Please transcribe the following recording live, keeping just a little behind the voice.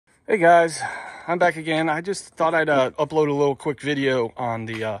Hey guys, I'm back again. I just thought I'd upload a little quick video on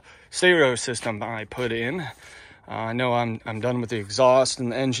the stereo system I put in. I know I'm done with the exhaust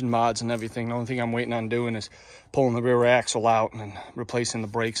and the engine mods and everything. The only thing I'm waiting on doing is pulling the rear axle out and replacing the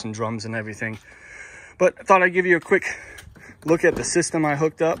brakes and drums and everything. But I thought I'd give you a quick look at the system I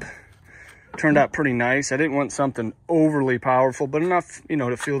hooked up. Turned out pretty nice. I didn't want something overly powerful, but enough, you know,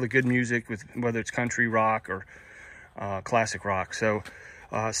 to feel the good music with whether it's country rock or classic rock. So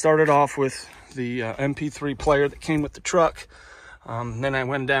started off with the MP3 player that came with the truck. Then I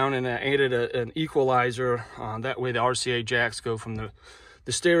went down and I added an equalizer. That way the RCA jacks go from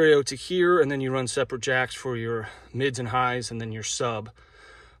the stereo to here, and then you run separate jacks for your mids and highs and then your sub.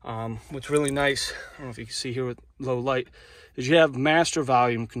 What's really nice, I don't know if you can see here with low light, is you have master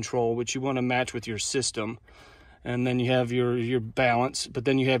volume control, which you want to match with your system. And then you have your balance, but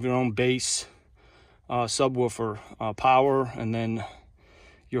then you have your own bass, subwoofer power, and then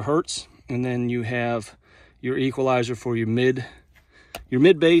your hertz, and then you have your equalizer for your mid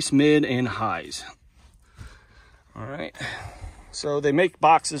bass, mid, and highs. All right, so they make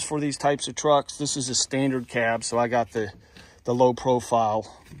boxes for these types of trucks. This is a standard cab, so I got the low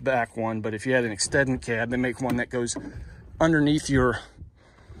profile back one, but if you had an extended cab, they make one that goes underneath your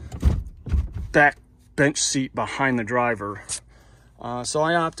back bench seat behind the driver. So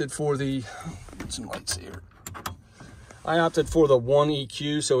I opted for the, some lights here. I opted for the 1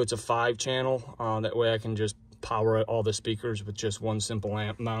 EQ, so it's a 5-channel. That way I can just power all the speakers with just one simple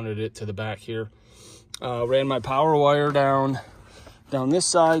amp. Mounted it to the back here. Ran my power wire down this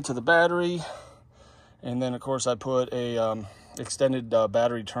side to the battery. And then, of course, I put a extended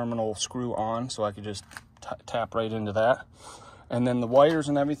battery terminal screw on, so I could just tap right into that. And then the wires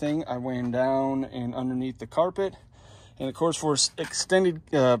and everything, I ran down and underneath the carpet. And of course, for extended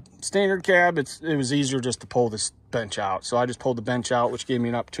standard cab, it was easier just to pull this bench out. So I just pulled the bench out, which gave me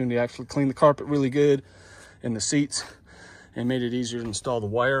an opportunity to actually clean the carpet really good and the seats, and made it easier to install the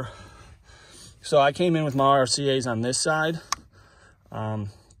wire. So I came in with my RCAs on this side,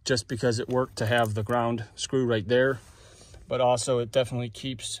 just because it worked to have the ground screw right there. But also it definitely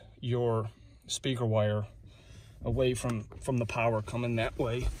keeps your speaker wire away from the power coming that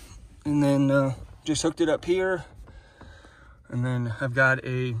way. And then just hooked it up here. And then I've got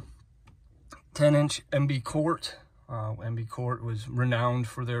a 10-inch MB Quart. MB Quart was renowned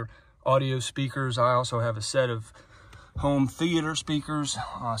for their audio speakers. I also have a set of home theater speakers.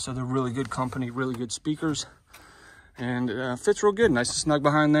 So they're really good company, really good speakers. And fits real good, nice and snug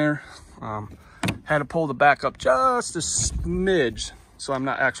behind there. Had to pull the back up just a smidge, so I'm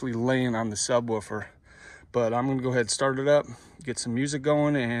not actually laying on the subwoofer. But I'm gonna go ahead and start it up, get some music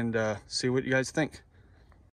going, and see what you guys think.